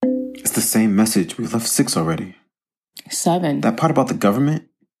It's the same message. We've left 6 already. 7. That part about the government?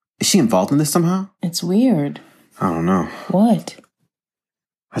 Is she involved in this somehow? It's weird. I don't know. What?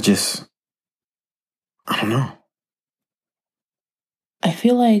 I don't know. I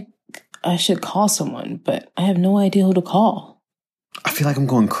feel like I should call someone, but I have no idea who to call. I feel like I'm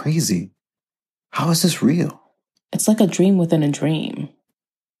going crazy. How is this real? It's like a dream within a dream.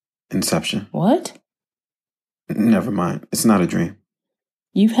 Inception. What? Never mind. It's not a dream.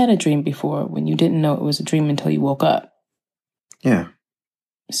 You've had a dream before when you didn't know it was a dream until you woke up. Yeah.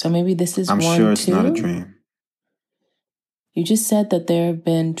 So maybe this is I'm one, sure it's too? not a dream. You just said that there have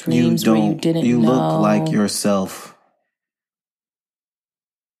been dreams where you didn't know. You look like yourself.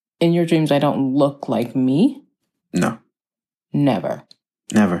 In your dreams, I don't look like me? No. Never.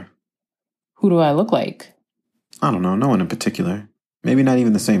 Never. Who do I look like? I don't know. No one in particular. Maybe not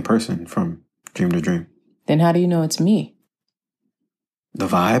even the same person from dream to dream. Then how do you know it's me? The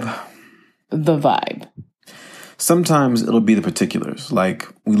vibe? The vibe. Sometimes it'll be the particulars, like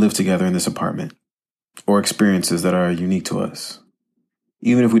we live together in this apartment, or experiences that are unique to us.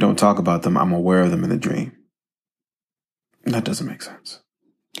 Even if we don't talk about them, I'm aware of them in the dream. That doesn't make sense.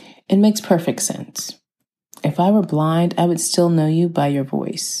 It makes perfect sense. If I were blind, I would still know you by your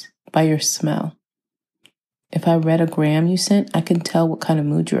voice, by your smell. If I read a gram you sent, I can tell what kind of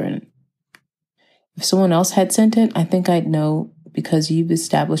mood you're in. If someone else had sent it, I think I'd know because you've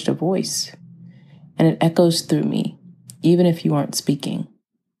established a voice. And it echoes through me, even if you aren't speaking.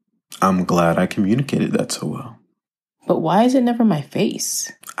 I'm glad I communicated that so well. But why is it never my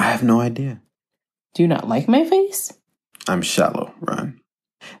face? I have no idea. Do you not like my face? I'm shallow, Ron.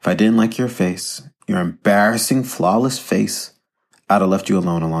 If I didn't like your face, your embarrassing, flawless face, I'd have left you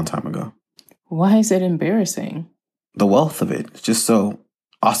alone a long time ago. Why is it embarrassing? The wealth of it. It's just so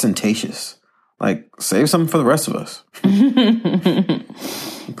ostentatious. Like, save something for the rest of us.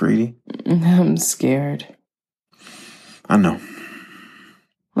 Greedy? I'm scared. I know.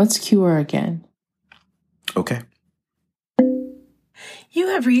 Let's cue her again. Okay. You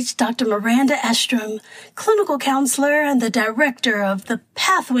have reached Dr. Miranda Estrom, clinical counselor and the director of the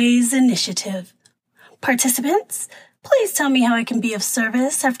Pathways Initiative. Participants, please tell me how I can be of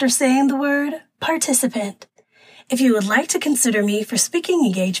service after saying the word participant. If you would like to consider me for speaking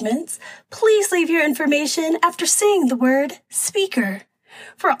engagements, please leave your information after saying the word speaker.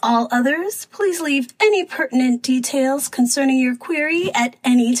 For all others, please leave any pertinent details concerning your query at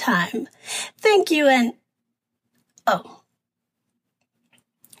any time. Thank you and... Oh.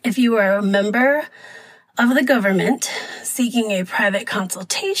 If you are a member of the government seeking a private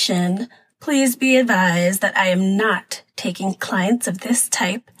consultation, please be advised that I am not taking clients of this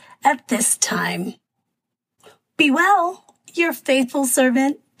type at this time. Be well, your faithful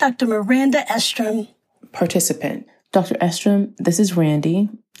servant, Dr. Miranda Estrom. Participant. Dr. Estrom, this is Randy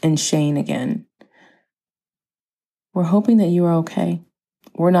and Shane again. We're hoping that you are okay.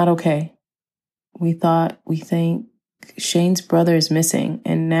 We're not okay. We think Shane's brother is missing,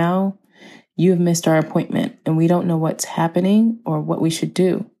 and now you have missed our appointment, and we don't know what's happening or what we should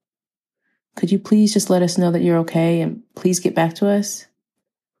do. Could you please just let us know that you're okay, and please get back to us?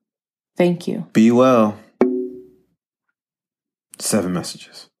 Thank you. Be well. 7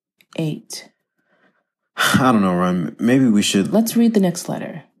 messages. 8. I don't know, Ron. Maybe we should... Let's read the next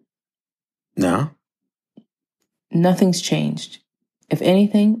letter. No? Nothing's changed. If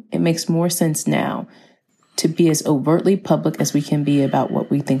anything, it makes more sense now to be as overtly public as we can be about what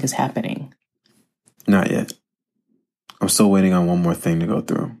we think is happening. Not yet. I'm still waiting on one more thing to go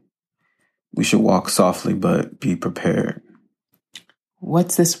through. We should walk softly, but be prepared.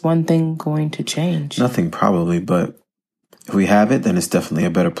 What's this one thing going to change? Nothing, probably, but if we have it, then it's definitely a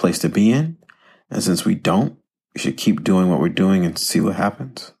better place to be in. And since we don't, we should keep doing what we're doing and see what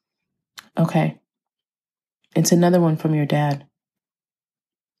happens. Okay. It's another one from your dad.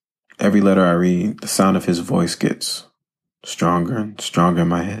 Every letter I read, the sound of his voice gets stronger and stronger in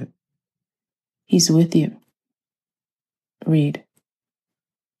my head. He's with you. Read.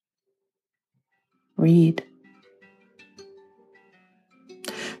 Read.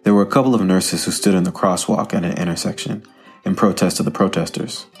 There were a couple of nurses who stood in the crosswalk at an intersection in protest of the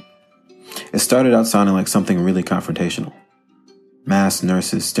protesters. It started out sounding like something really confrontational. Masked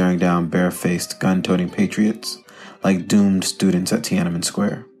nurses staring down bare-faced, gun-toting patriots like doomed students at Tiananmen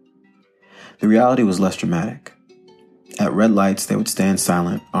Square. The reality was less dramatic. At red lights, they would stand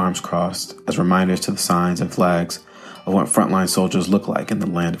silent, arms crossed, as reminders to the signs and flags of what frontline soldiers look like in the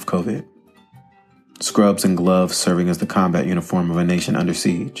land of COVID. Scrubs and gloves serving as the combat uniform of a nation under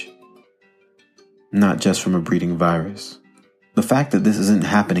siege. Not just from a breeding virus. The fact that this isn't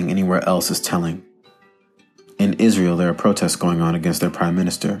happening anywhere else is telling. In Israel, there are protests going on against their prime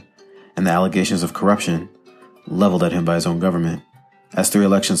minister, and the allegations of corruption leveled at him by his own government, as 3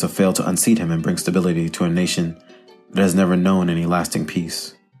 elections have failed to unseat him and bring stability to a nation that has never known any lasting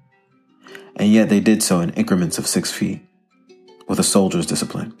peace. And yet they did so in increments of 6 feet, with a soldier's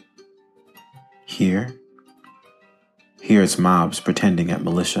discipline. Here it's mobs pretending at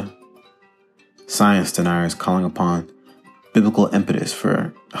militia, science deniers calling upon biblical impetus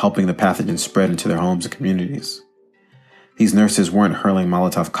for helping the pathogen spread into their homes and communities. These nurses weren't hurling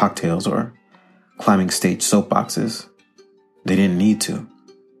Molotov cocktails or climbing stage soapboxes. They didn't need to.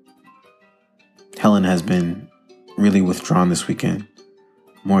 Helen has been really withdrawn this weekend,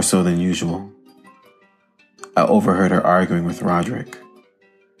 more so than usual. I overheard her arguing with Roderick.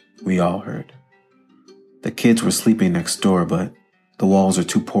 We all heard. The kids were sleeping next door, but the walls are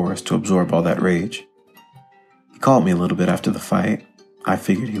too porous to absorb all that rage. He called me a little bit after the fight. I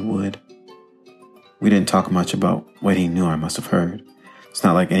figured he would. We didn't talk much about what he knew I must have heard. It's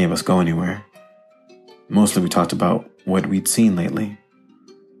not like any of us go anywhere. Mostly we talked about what we'd seen lately.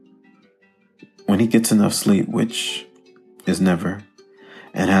 When he gets enough sleep, which is never,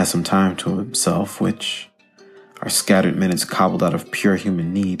 and has some time to himself, which are scattered minutes cobbled out of pure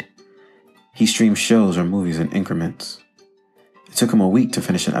human need, he streams shows or movies in increments. It took him a week to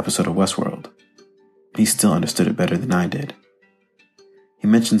finish an episode of Westworld. He still understood it better than I did. He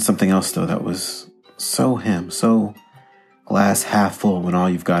mentioned something else, though, that was so him, so glass half full when all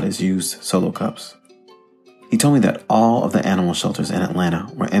you've got is used Solo cups. He told me that all of the animal shelters in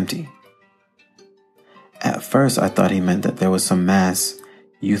Atlanta were empty. At first, I thought he meant that there was some mass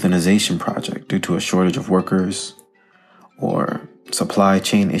euthanization project due to a shortage of workers or supply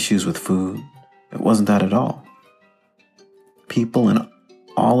chain issues with food. It wasn't that at all. People, in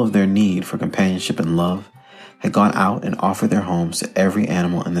all of their need for companionship and love, had gone out and offered their homes to every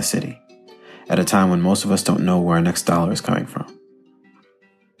animal in the city, at a time when most of us don't know where our next dollar is coming from.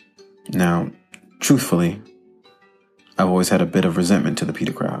 Now, truthfully, I've always had a bit of resentment to the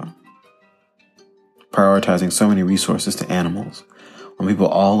PETA crowd. Prioritizing so many resources to animals when people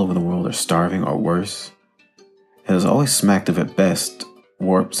all over the world are starving or worse, it has always smacked of at best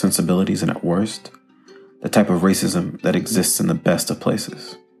warped sensibilities and at worst, the type of racism that exists in the best of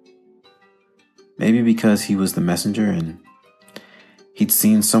places. Maybe because he was the messenger and he'd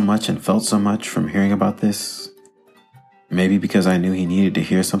seen so much and felt so much from hearing about this. Maybe because I knew he needed to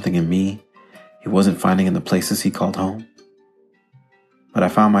hear something in me he wasn't finding in the places he called home. But I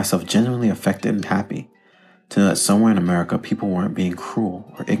found myself genuinely affected and happy to know that somewhere in America people weren't being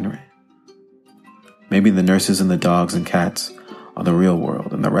cruel or ignorant. Maybe the nurses and the dogs and cats are the real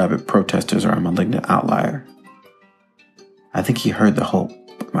world and the rabid protesters are a malignant outlier. I think he heard the hope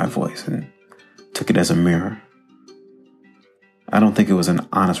in my voice and took it as a mirror. I don't think it was an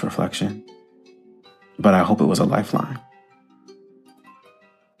honest reflection, but I hope it was a lifeline.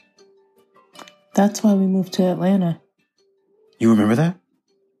 That's why we moved to Atlanta. You remember that?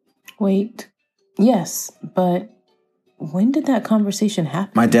 Wait, yes, but when did that conversation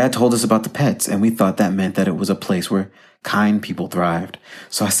happen? My dad told us about the pets, and we thought that meant that it was a place where kind people thrived.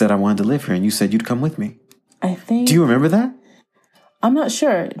 So I said I wanted to live here, and you said you'd come with me. I think... Do you remember that? I'm not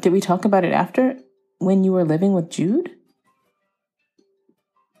sure. Did we talk about it after, when you were living with Jude?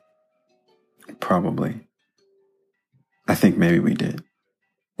 Probably. I think maybe we did.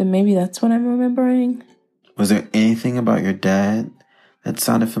 Then maybe that's what I'm remembering. Was there anything about your dad that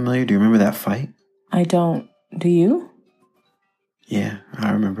sounded familiar? Do you remember that fight? I don't. Do you? Yeah,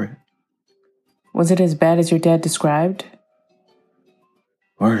 I remember it. Was it as bad as your dad described?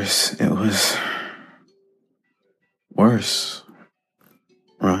 Worse. It was worse.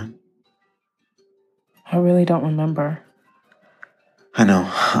 Ron? I really don't remember. I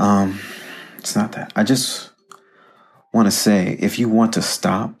know. It's not that. I just want to say, if you want to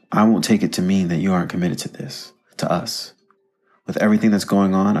stop, I won't take it to mean that you aren't committed to this, to us. With everything that's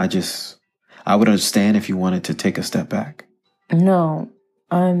going on, I would understand if you wanted to take a step back. No,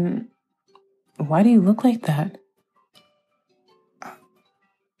 why do you look like that?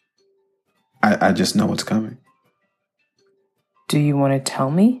 I just know what's coming. Do you want to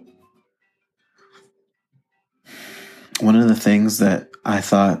tell me? One of the things that I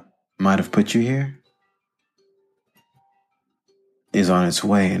thought might have put you here is on its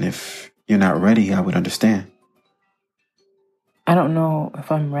way, and if you're not ready, I would understand. I don't know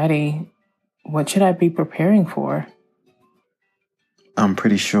if I'm ready. What should I be preparing for? I'm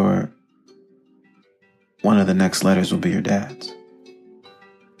pretty sure one of the next letters will be your dad's.